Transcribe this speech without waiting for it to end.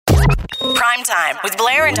Prime Time with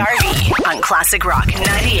Blair and RV on Classic Rock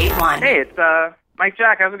 98.1. Hey, it's Mike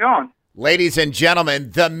Jack. How's it going? Ladies and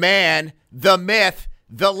gentlemen, the man, the myth,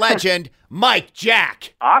 the legend, Mike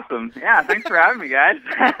Jack. Awesome. Yeah, thanks for having me, guys.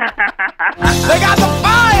 They got the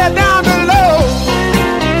fire down below.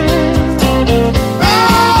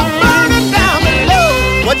 Oh, burning down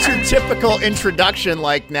below. What's your typical introduction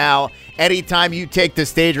like now? Anytime you take the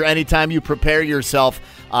stage or anytime you prepare yourself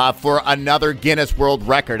for another Guinness World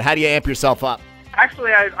Record, how do you amp yourself up?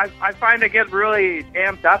 Actually, I find I get really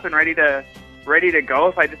amped up and ready to go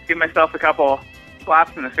if I just give myself a couple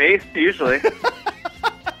slaps in the face, usually.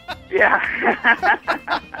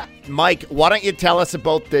 Yeah. Mike, why don't you tell us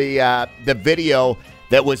about the video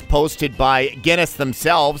that was posted by Guinness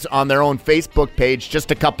themselves on their own Facebook page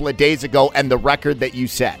just a couple of days ago and the record that you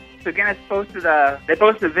set? So Guinness posted a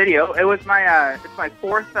video. It was it's my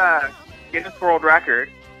fourth Guinness World Record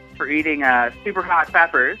for eating super hot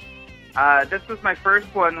peppers. This was my first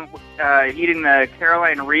one eating the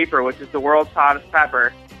Carolina Reaper, which is the world's hottest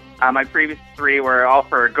pepper. My previous three were all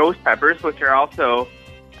for ghost peppers, which are also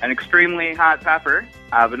an extremely hot pepper,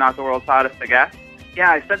 but not the world's hottest, I guess.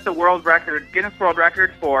 Yeah, I set the Guinness World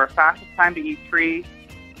Record for fastest time to eat 3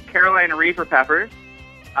 Carolina Reaper peppers.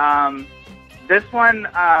 This one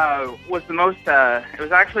was the most, it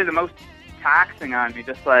was actually the most taxing on me,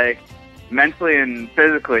 just like mentally and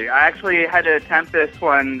physically. I actually had to attempt this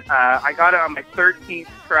one. I got it on my 13th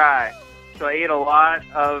try, so I ate a lot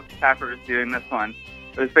of peppers doing this one.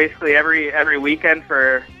 It was basically every weekend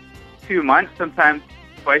for 2 months, sometimes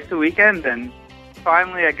twice a weekend, and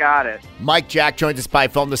finally I got it. Mike Jack joins us by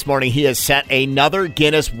phone this morning. He has set another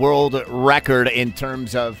Guinness World Record in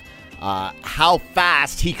terms of how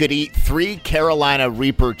fast he could eat 3 Carolina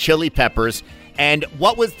Reaper chili peppers. And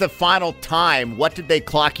what was the final time? What did they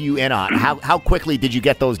clock you in on? How quickly did you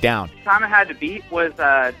get those down? The time I had to beat was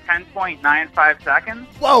 10.95 seconds.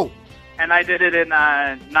 Whoa! And I did it in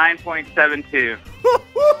 9.72.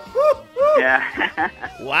 Yeah.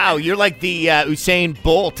 Wow, you're like the Usain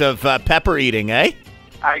Bolt of pepper eating, eh?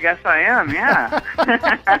 I guess I am, yeah.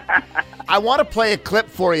 I want to play a clip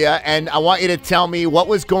for you, and I want you to tell me what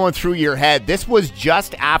was going through your head. This was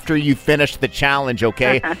just after you finished the challenge,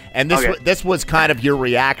 okay? And this was kind of your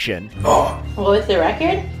reaction. Oh. What was the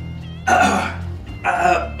record?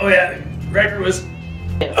 Oh yeah, record was.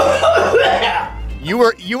 You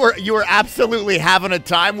were absolutely having a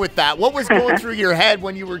time with that. What was going through your head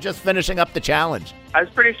when you were just finishing up the challenge? I was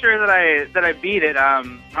pretty sure that I beat it.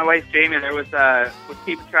 My wife Jamie there was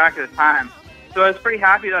keeping track at the time, so I was pretty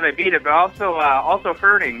happy that I beat it, but also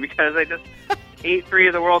hurting because I just ate 3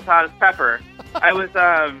 of the world's hottest pepper. I was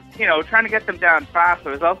trying to get them down fast.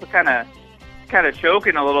 I was also kind of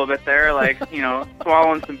choking a little bit there, like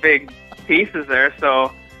swallowing some big pieces there.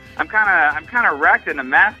 So I'm kind of wrecked in a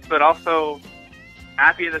mess, but also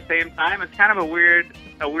happy at the same time. It's kind of a weird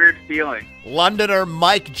feeling. Londoner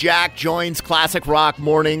Mike Jack joins Classic Rock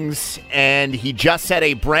Mornings, and he just set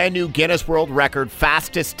a brand new Guinness World Record,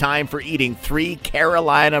 fastest time for eating 3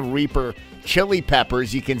 Carolina Reaper chili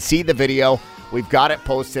peppers. You can see the video. We've got it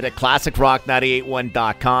posted at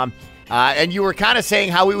classicrock981.com. And you were kind of saying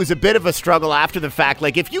how it was a bit of a struggle after the fact.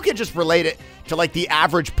 Like, if you could just relate it to, like, the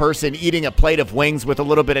average person eating a plate of wings with a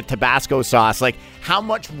little bit of Tabasco sauce, like, how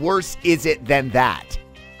much worse is it than that?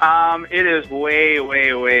 It is way,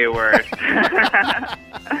 way, way worse.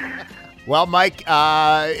 Well, Mike,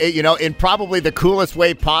 in probably the coolest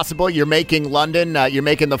way possible, you're making London, you're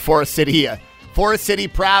making the Forest City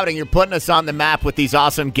proud, and you're putting us on the map with these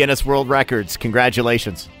awesome Guinness World Records.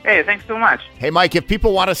 Congratulations. Hey, thanks so much. Hey, Mike, if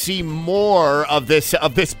people want to see more of this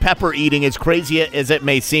pepper eating, as crazy as it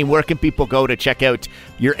may seem, where can people go to check out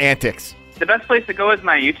your antics? The best place to go is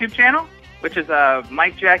my YouTube channel, which is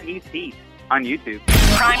Mike Jack Eats Heat on YouTube.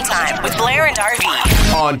 Prime Time with Blair and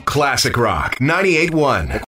RV on Classic Rock 98.1.